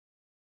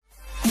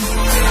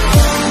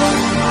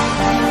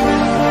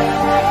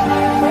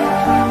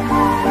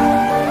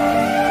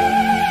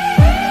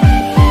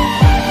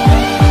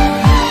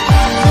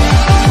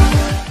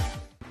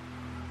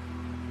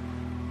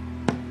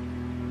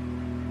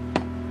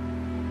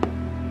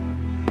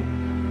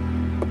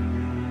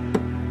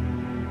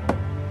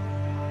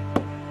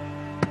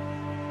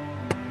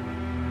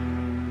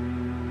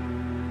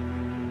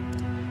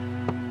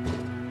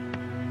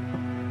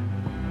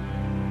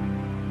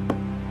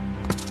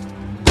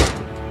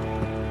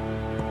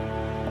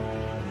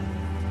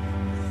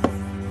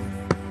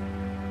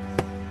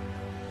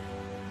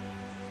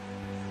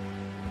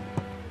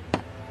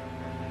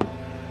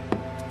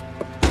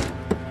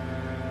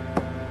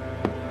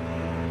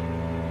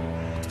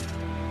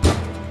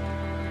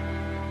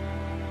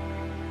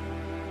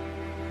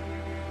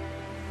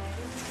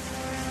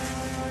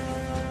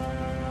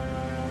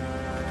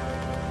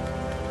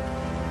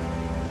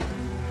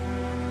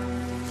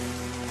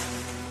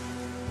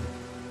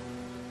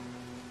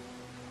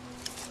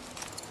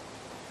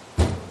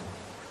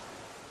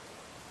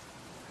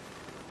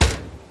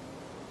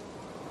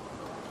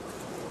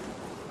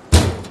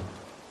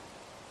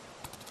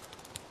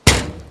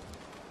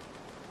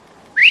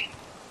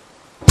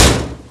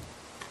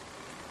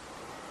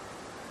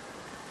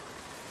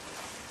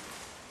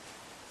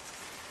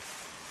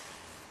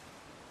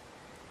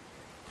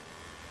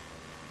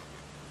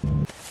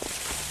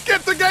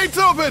Get the gates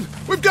open!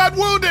 We've got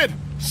wounded!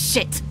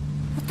 Shit!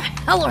 What the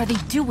hell are they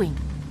doing?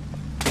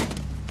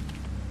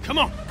 Come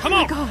on, come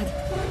on! Oh my God.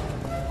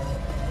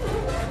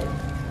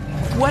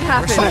 What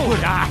happened? What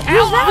the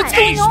hell? What's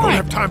going Don't on?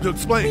 have time to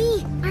explain.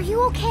 Lee, are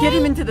you okay? Get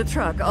him into the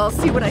truck. I'll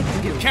see what I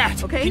can do.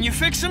 Cat, okay? can you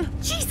fix him?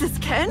 Jesus,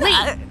 Ken. Lee.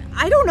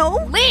 I don't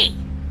know. Lee!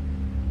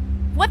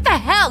 What the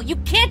hell? You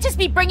can't just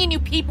be bringing new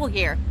people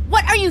here.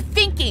 What are you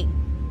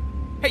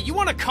thinking? Hey, you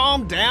want to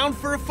calm down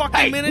for a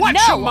fucking minute?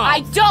 No,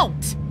 I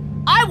don't!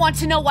 I want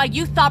to know why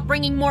you thought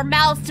bringing more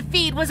mouths to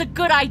feed was a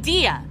good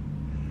idea.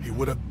 He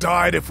would have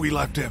died if we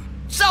left him.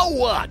 So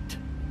what?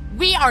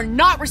 We are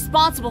not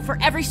responsible for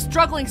every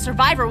struggling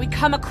survivor we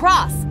come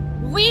across.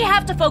 We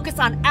have to focus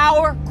on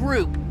our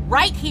group,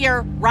 right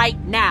here, right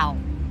now.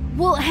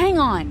 Well, hang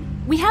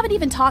on. We haven't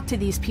even talked to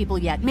these people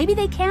yet. Maybe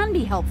they can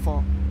be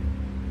helpful.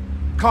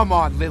 Come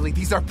on, Lily.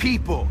 These are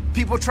people.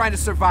 People trying to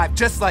survive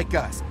just like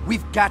us.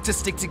 We've got to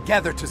stick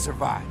together to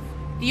survive.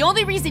 The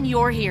only reason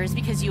you're here is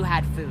because you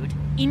had food.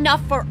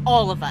 Enough for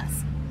all of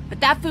us. But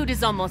that food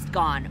is almost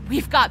gone.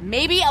 We've got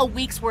maybe a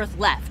week's worth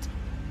left.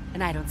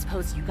 And I don't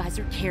suppose you guys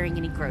are carrying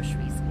any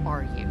groceries,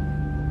 are you?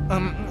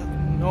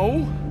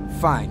 No.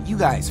 Fine, you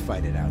guys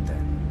fight it out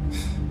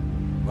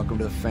then. Welcome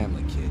to the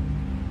family, kid.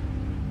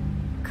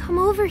 Come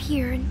over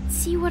here and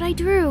see what I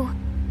drew.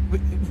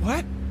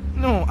 What?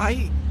 No,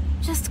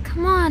 Just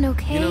come on,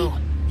 okay? You know,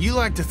 you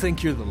like to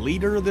think you're the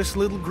leader of this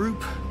little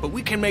group, but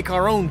we can make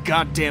our own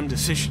goddamn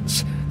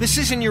decisions. This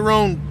isn't your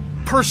own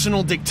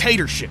personal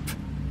dictatorship.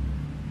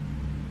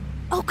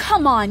 Oh,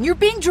 come on. You're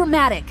being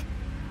dramatic.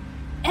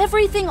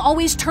 Everything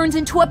always turns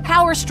into a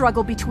power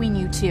struggle between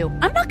you two.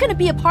 I'm not gonna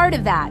be a part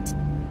of that.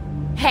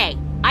 Hey,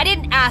 I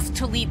didn't ask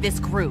to lead this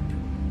group.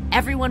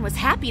 Everyone was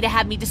happy to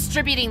have me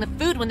distributing the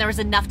food when there was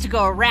enough to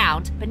go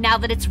around, but now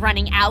that it's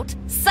running out,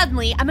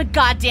 suddenly I'm a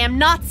goddamn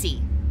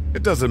Nazi.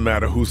 It doesn't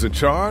matter who's in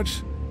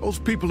charge. Those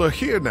people are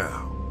here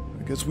now.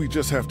 I guess we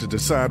just have to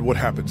decide what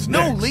happens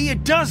next. No, Lee,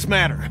 it does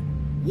matter.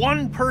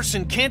 One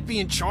person can't be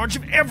in charge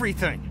of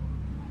everything.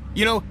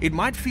 You know, it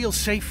might feel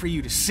safe for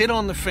you to sit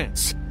on the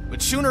fence,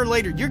 but sooner or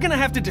later you're gonna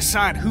have to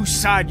decide whose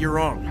side you're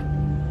on.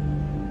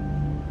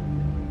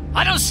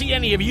 I don't see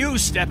any of you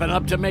stepping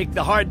up to make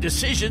the hard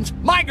decisions.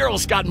 My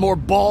girl's got more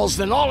balls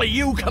than all of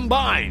you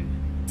combined.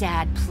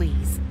 Dad,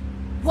 please.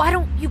 Why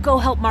don't you go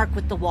help Mark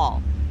with the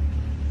wall?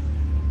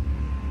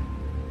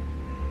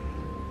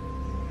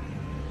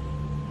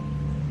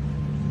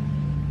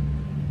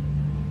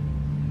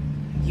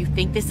 You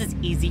think this is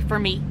easy for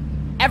me?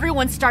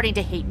 Everyone's starting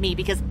to hate me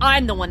because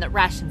I'm the one that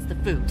rations the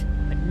food,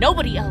 but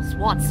nobody else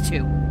wants to.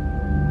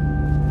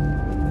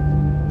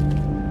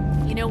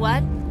 You know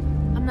what?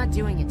 I'm not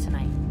doing it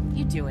tonight.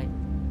 You do it.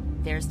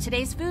 There's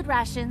today's food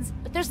rations,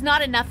 but there's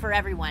not enough for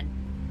everyone.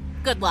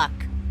 Good luck.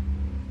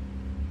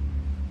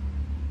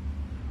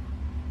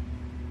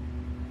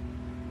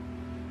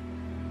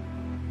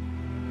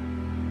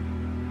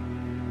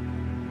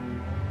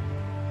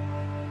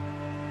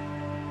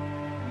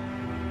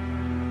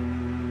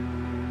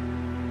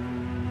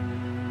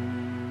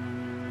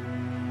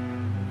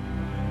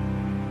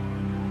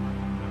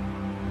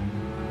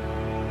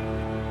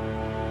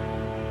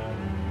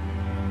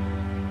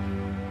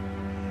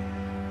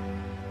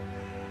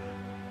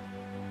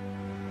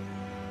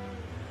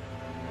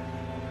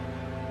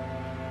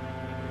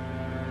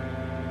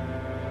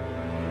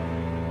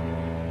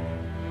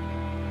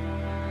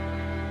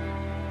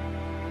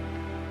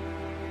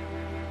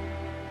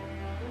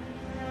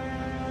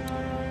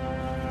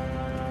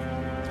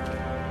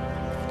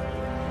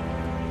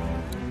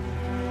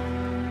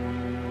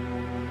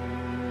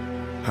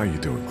 How you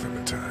doing,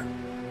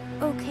 Clementine?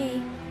 Okay.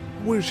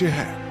 Where's your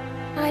hat?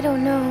 I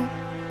don't know.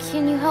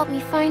 Can you help me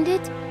find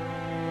it?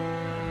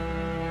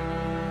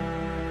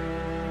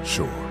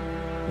 Sure.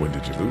 When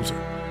did you lose it?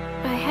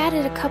 I had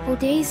it a couple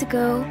days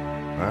ago.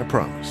 I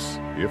promise.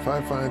 If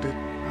I find it,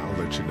 I'll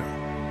let you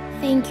know.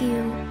 Thank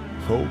you.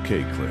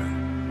 Okay,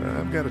 Clem.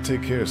 I've got to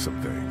take care of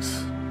some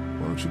things.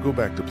 Why don't you go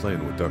back to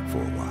playing with Duck for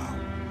a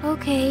while?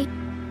 Okay.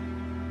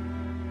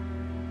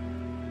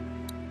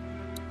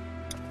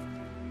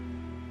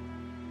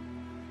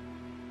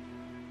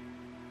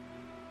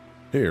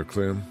 Here,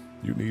 Clem.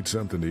 You need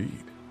something to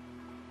eat.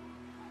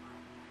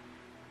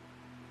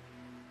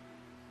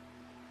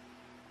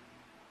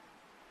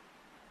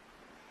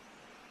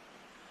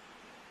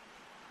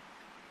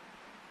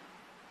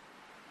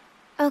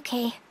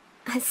 Okay.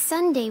 A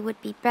Sunday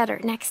would be better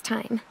next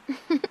time.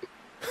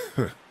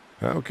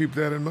 I'll keep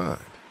that in mind.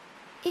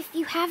 If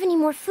you have any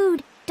more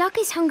food, Duck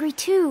is hungry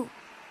too.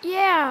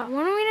 Yeah,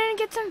 when are we gonna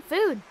get some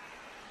food?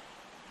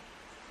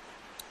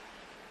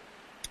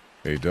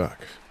 Hey, Duck.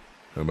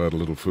 How about a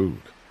little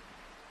food?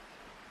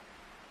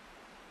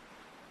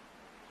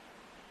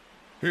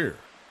 Here.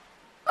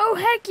 Oh,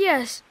 heck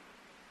yes.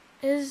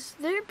 Is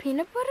there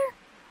peanut butter?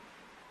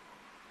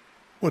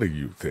 What do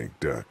you think,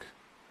 Duck?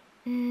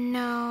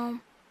 No,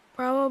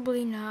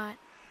 probably not.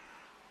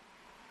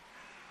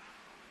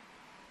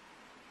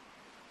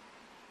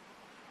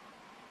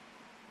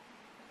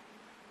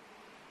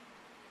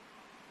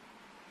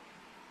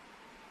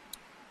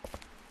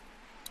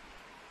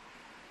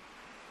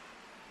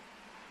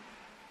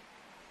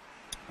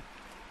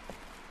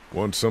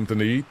 Want something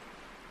to eat?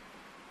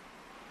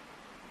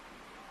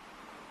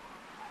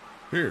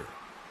 Here.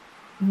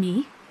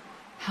 Me?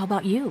 How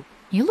about you?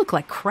 You look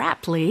like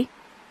crap, Lee.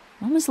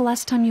 When was the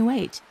last time you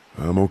ate?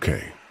 I'm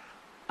okay.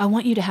 I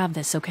want you to have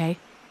this, okay?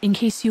 In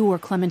case you or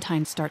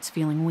Clementine starts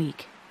feeling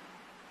weak.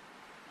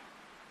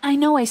 I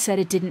know I said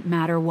it didn't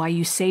matter why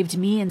you saved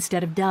me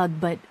instead of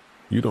Doug, but...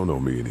 You don't owe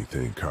me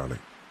anything, Carly.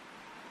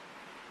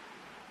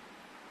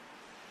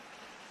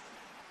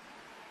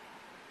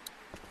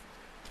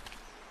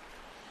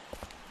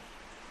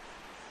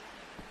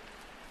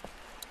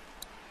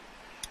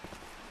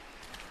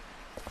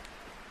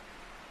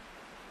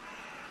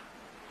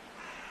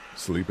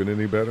 Sleeping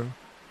any better?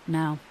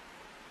 No.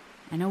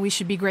 I know we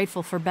should be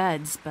grateful for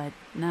beds, but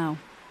no,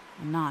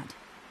 I'm not.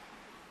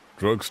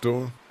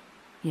 Drugstore?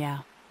 Yeah.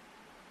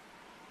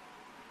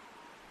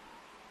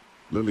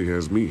 Lily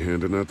has me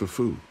handing out the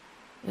food.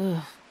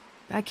 Ugh,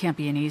 that can't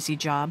be an easy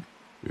job.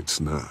 It's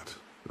not.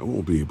 I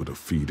won't be able to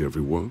feed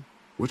everyone.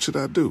 What should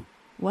I do?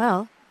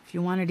 Well, if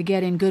you wanted to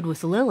get in good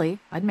with Lily,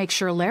 I'd make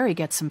sure Larry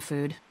gets some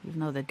food, even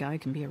though that guy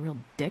can be a real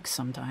dick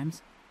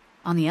sometimes.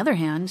 On the other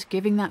hand,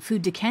 giving that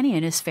food to Kenny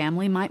and his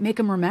family might make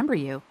him remember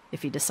you,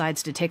 if he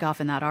decides to take off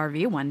in that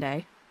RV one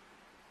day.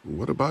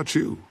 What about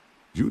you?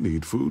 You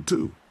need food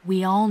too.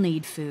 We all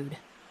need food.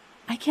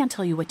 I can't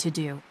tell you what to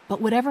do, but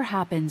whatever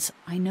happens,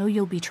 I know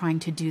you'll be trying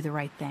to do the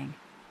right thing.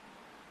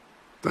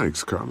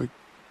 Thanks, Carly.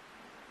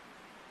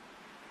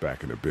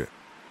 Back in a bit.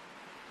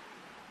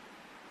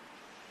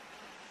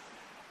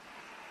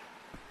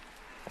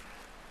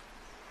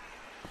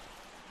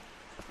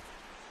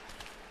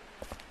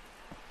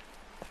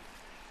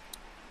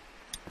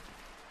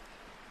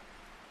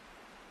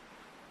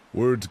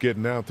 Word's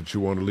getting out that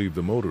you want to leave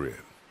the motor in.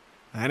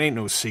 That ain't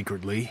no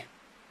secret, Lee.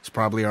 It's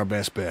probably our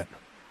best bet.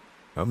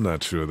 I'm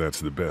not sure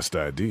that's the best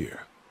idea.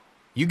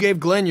 You gave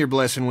Glenn your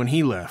blessing when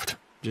he left.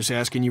 Just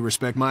asking you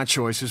respect my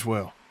choice as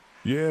well.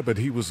 Yeah, but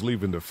he was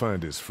leaving to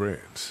find his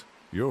friends.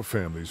 Your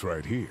family's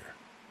right here.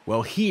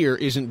 Well, here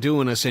isn't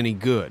doing us any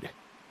good.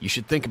 You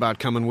should think about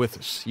coming with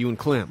us, you and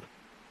Clem.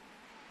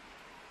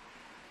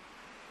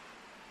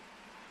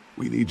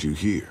 We need you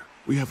here.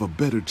 We have a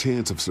better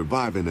chance of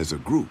surviving as a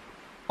group.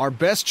 Our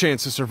best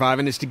chance of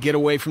surviving is to get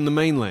away from the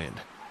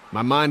mainland.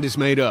 My mind is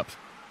made up.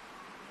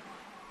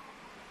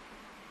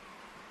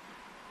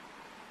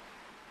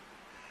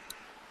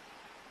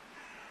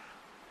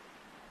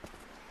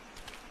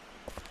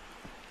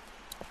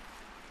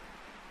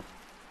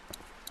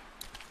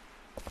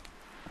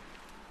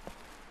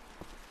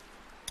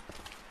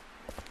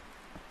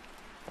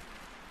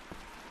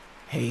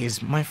 Hey,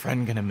 is my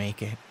friend gonna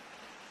make it?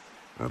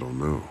 I don't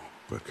know,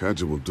 but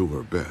Kaja will do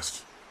her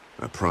best.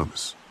 I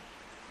promise.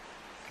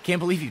 I can't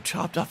believe you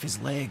chopped off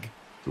his leg.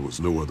 There was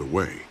no other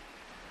way.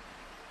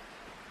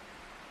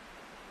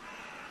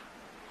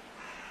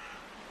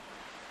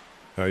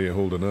 How you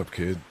holding up,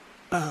 kid?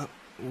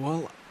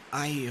 Well,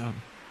 I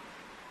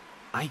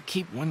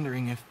keep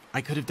wondering if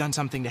I could have done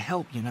something to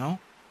help, you know?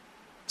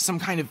 Some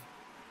kind of...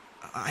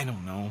 I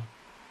don't know.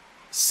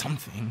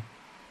 Something.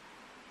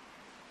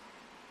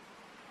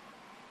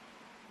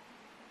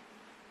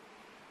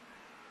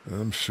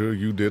 I'm sure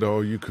you did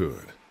all you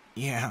could.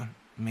 Yeah,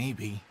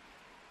 maybe.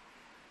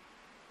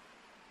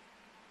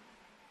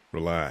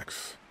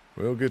 Relax.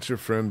 We'll get your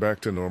friend back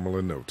to normal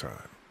in no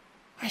time.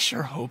 I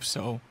sure hope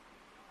so.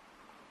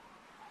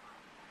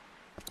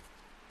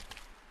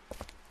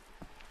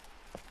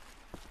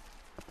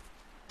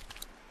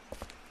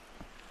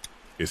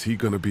 Is he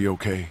gonna be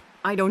okay?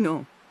 I don't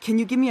know. Can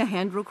you give me a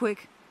hand real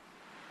quick?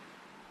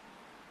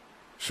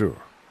 Sure.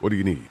 What do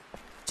you need?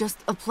 Just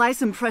apply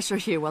some pressure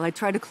here while I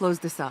try to close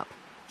this up.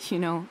 You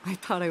know, I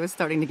thought I was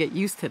starting to get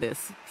used to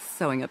this,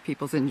 sewing up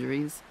people's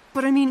injuries.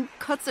 But I mean,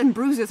 cuts and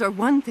bruises are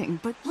one thing,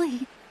 but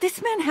Lee,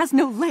 this man has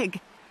no leg.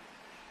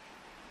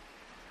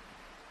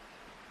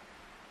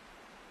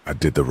 I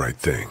did the right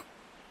thing.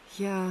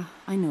 Yeah,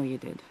 I know you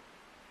did.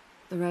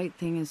 The right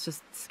thing is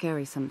just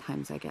scary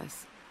sometimes, I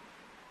guess.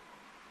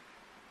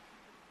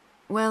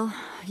 Well,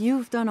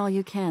 you've done all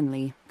you can,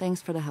 Lee.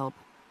 Thanks for the help.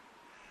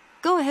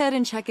 Go ahead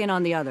and check in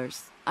on the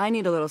others. I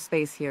need a little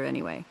space here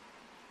anyway.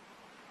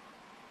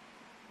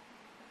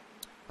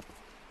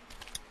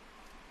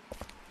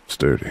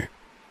 Sturdy,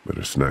 but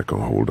it's not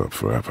gonna hold up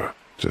forever,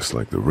 just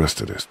like the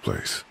rest of this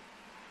place.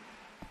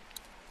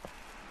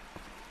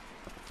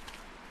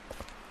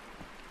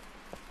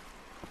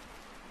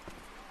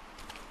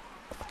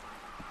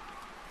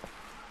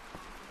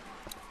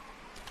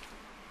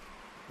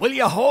 Will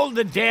you hold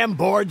the damn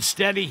board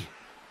steady?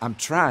 I'm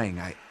trying.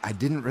 I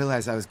didn't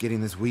realize I was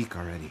getting this weak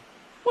already.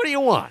 What do you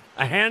want?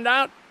 A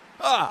handout?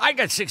 Oh, I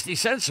got 60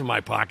 cents in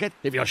my pocket,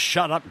 if you'll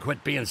shut up and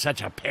quit being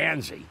such a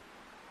pansy.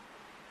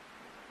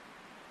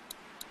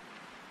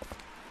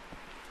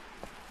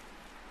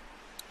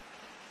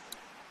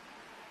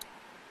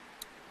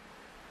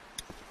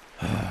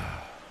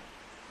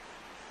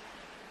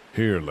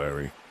 Here,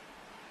 Larry.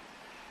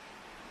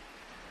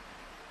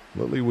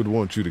 Lily would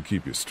want you to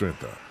keep your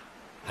strength up.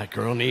 That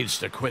girl needs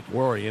to quit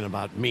worrying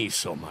about me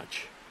so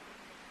much.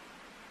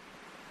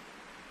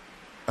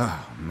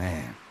 Oh,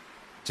 man.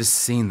 Just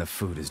seeing the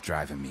food is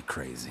driving me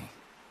crazy.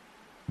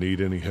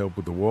 Need any help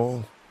with the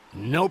wall?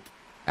 Nope.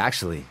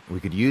 Actually, we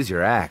could use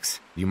your axe.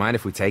 Do you mind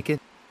if we take it?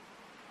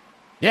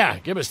 Yeah,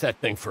 give us that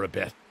thing for a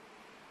bit.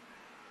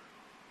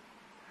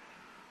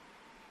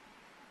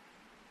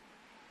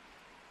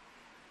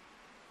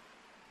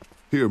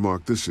 Here,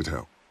 Mark, this should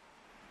help.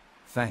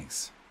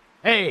 Thanks.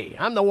 Hey,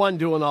 I'm the one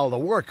doing all the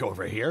work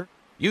over here.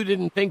 You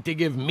didn't think to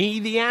give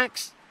me the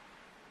axe?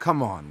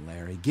 Come on,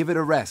 Larry. Give it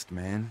a rest,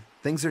 man.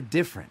 Things are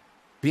different.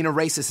 Being a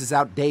racist is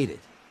outdated.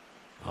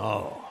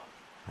 Oh,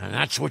 and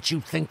that's what you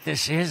think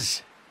this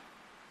is?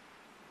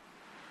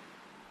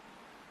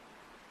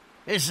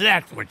 Is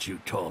that what you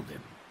told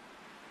him?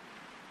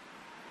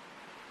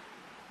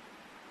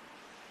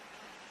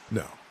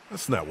 No,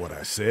 that's not what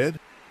I said.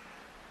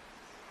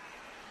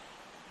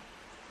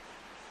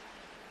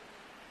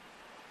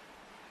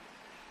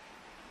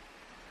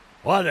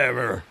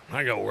 Whatever.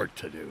 I got work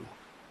to do.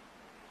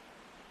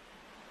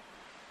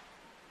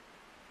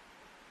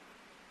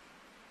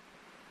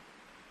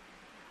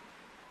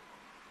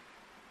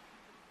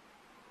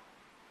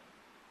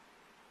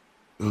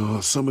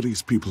 Some of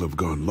these people have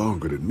gone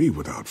longer than me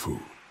without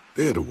food.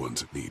 They're the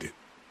ones that need it.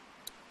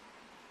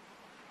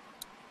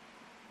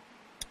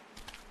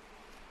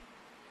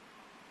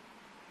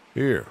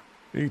 Here,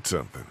 eat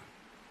something.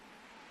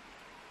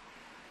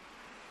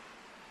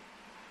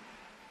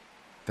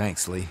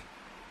 Thanks, Lee.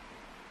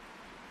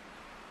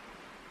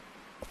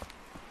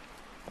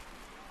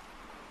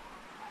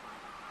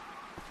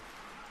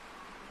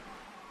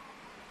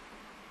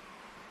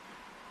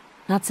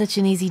 Not such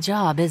an easy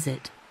job, is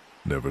it?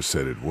 Never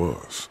said it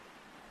was.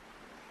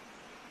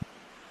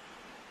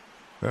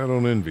 I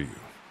don't envy you.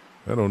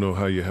 I don't know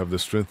how you have the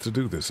strength to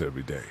do this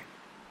every day.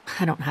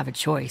 I don't have a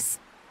choice.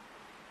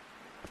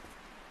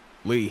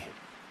 Lee.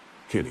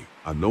 Kenny,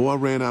 I know I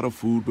ran out of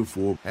food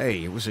before.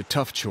 Hey, it was a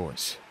tough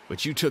choice,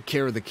 but you took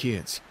care of the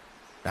kids.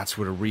 That's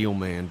what a real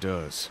man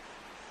does.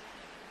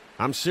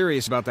 I'm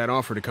serious about that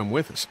offer to come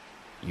with us.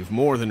 You've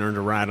more than earned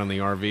a ride on the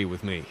RV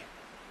with me.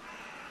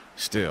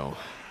 Still,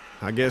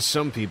 I guess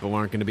some people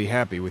aren't going to be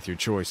happy with your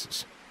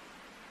choices.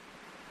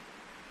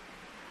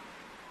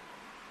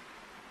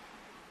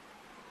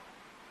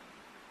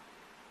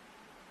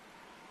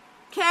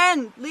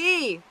 Ken,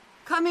 Lee,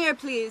 come here,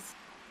 please.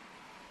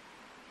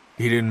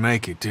 He didn't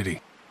make it, did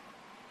he?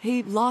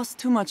 He lost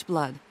too much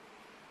blood.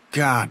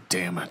 God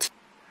damn it.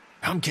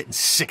 I'm getting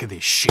sick of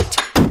this shit.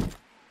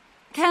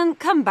 Ken,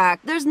 come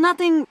back. There's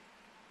nothing...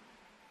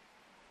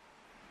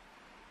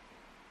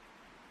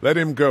 Let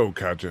him go,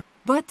 Katja.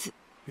 But...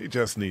 He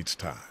just needs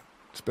time.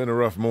 It's been a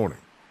rough morning.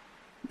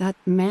 that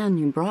man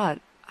you brought,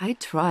 I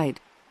tried,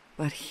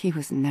 but he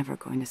was never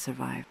going to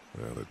survive.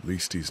 Well, at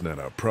least he's not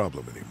our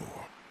problem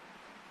anymore.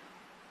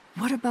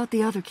 What about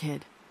the other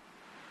kid?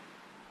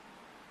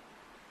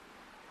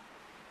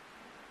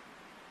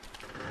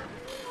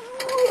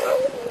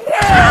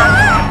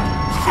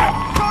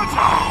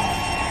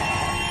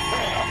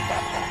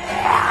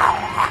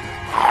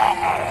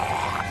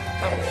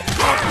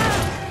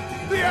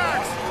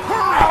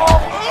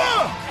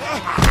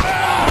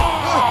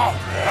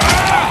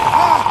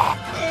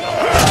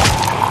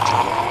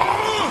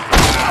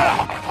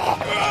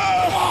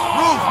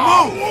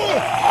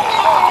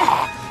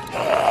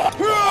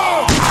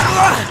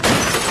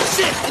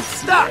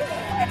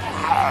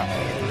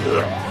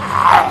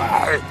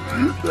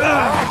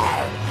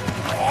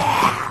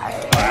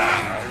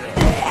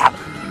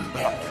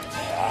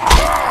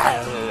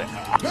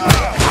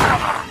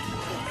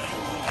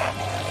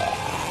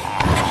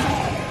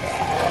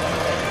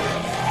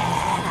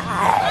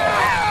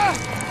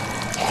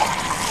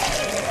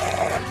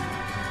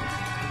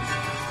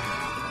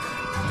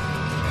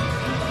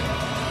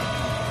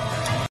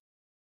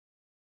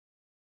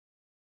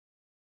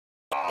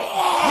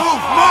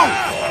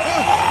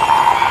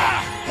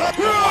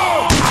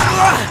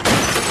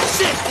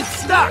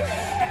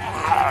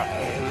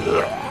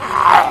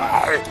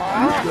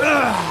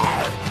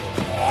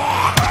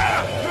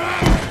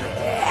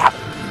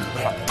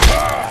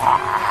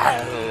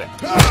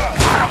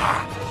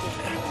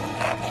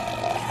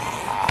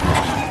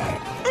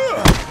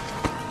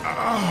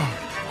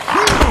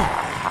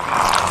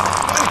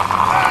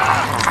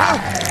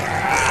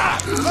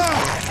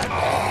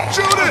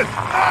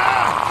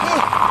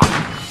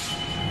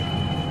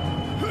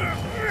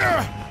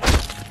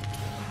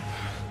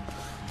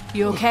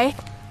 You okay?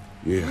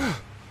 Yeah,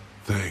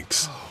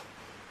 thanks.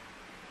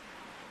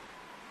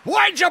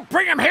 Why'd you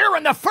bring him here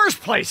in the first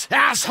place,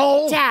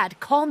 asshole? Dad,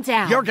 calm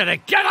down. You're gonna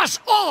get us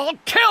all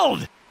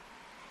killed!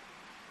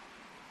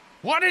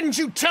 Why didn't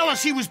you tell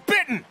us he was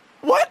bitten?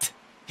 What?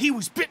 He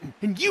was bitten,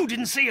 and you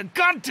didn't say a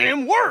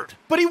goddamn word!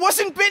 But he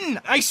wasn't bitten,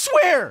 I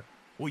swear!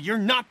 Well, your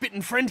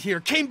not-bitten friend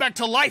here came back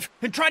to life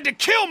and tried to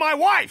kill my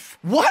wife!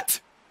 What?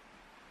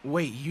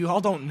 Wait, you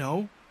all don't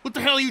know? What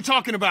the hell are you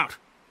talking about?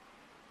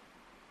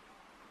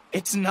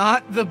 It's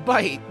not the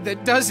bite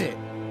that does it.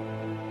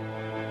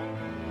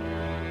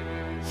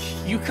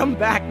 You come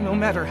back no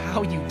matter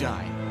how you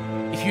die.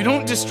 If you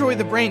don't destroy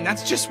the brain,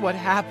 that's just what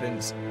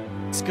happens.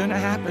 It's gonna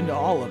happen to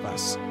all of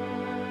us.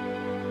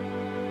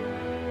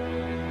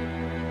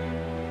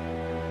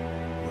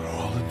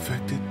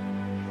 infected?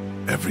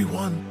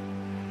 Everyone?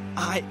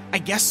 I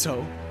guess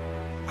so.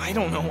 I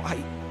don't know.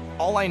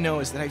 All I know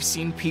is that I've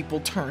seen people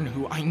turn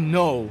who I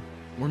know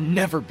were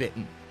never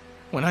bitten.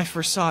 When I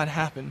first saw it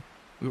happen,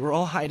 we were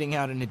all hiding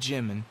out in a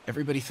gym and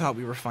everybody thought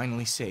we were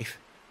finally safe.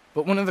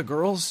 But one of the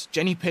girls,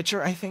 Jenny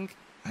Pitcher, I think,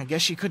 I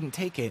guess she couldn't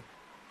take it.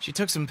 She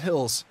took some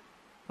pills.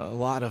 A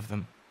lot of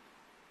them.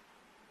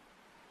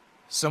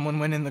 Someone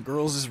went in the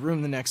girls'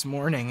 room the next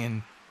morning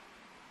and...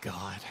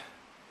 God.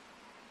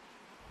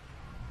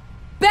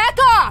 Back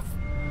off!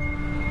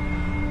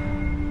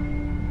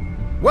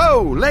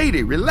 Whoa,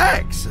 lady,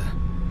 relax.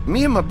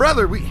 Me and my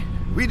brother, we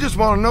just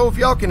want to know if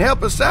y'all can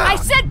help us out. I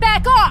said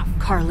back off!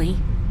 Carly.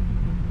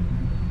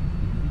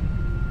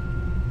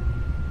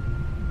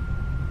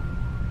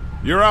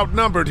 You're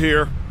outnumbered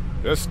here.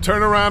 Just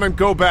turn around and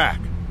go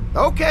back.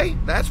 Okay,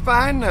 that's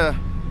fine.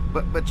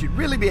 But you'd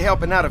really be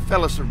helping out a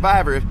fellow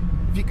survivor if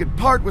you could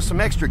part with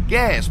some extra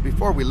gas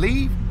before we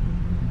leave.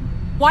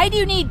 Why do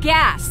you need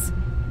gas?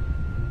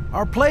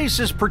 Our place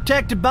is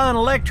protected by an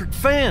electric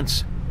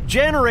fence.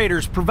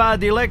 Generators provide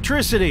the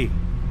electricity.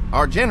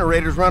 Our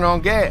generators run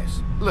on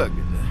gas. Look,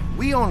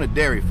 we own a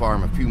dairy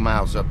farm a few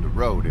miles up the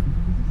road.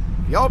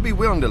 If y'all be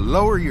willing to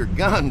lower your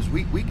guns,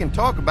 we can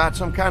talk about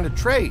some kind of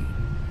trade.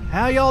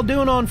 How y'all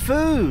doing on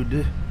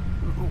food?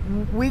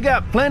 We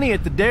got plenty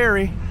at the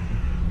dairy.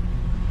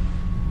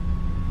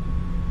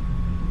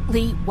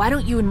 Lee, why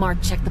don't you and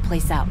Mark check the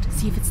place out,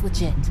 see if it's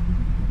legit?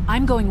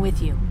 I'm going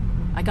with you.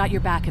 I got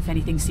your back if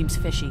anything seems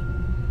fishy.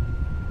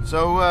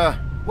 So,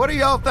 what are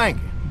y'all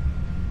thinking?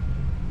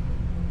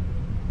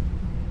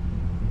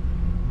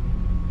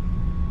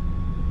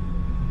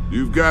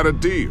 You've got a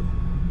deal.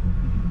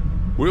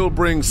 We'll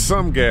bring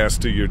some gas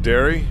to your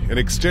dairy. In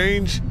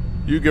exchange,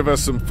 you give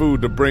us some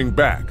food to bring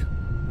back.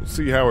 We'll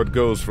see how it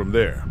goes from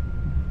there.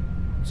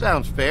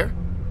 Sounds fair.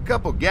 A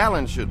couple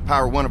gallons should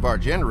power one of our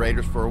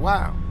generators for a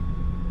while.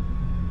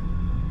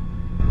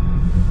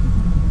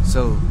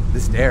 So,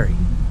 this dairy,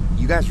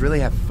 you guys really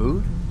have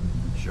food?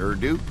 Sure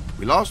do.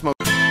 We lost most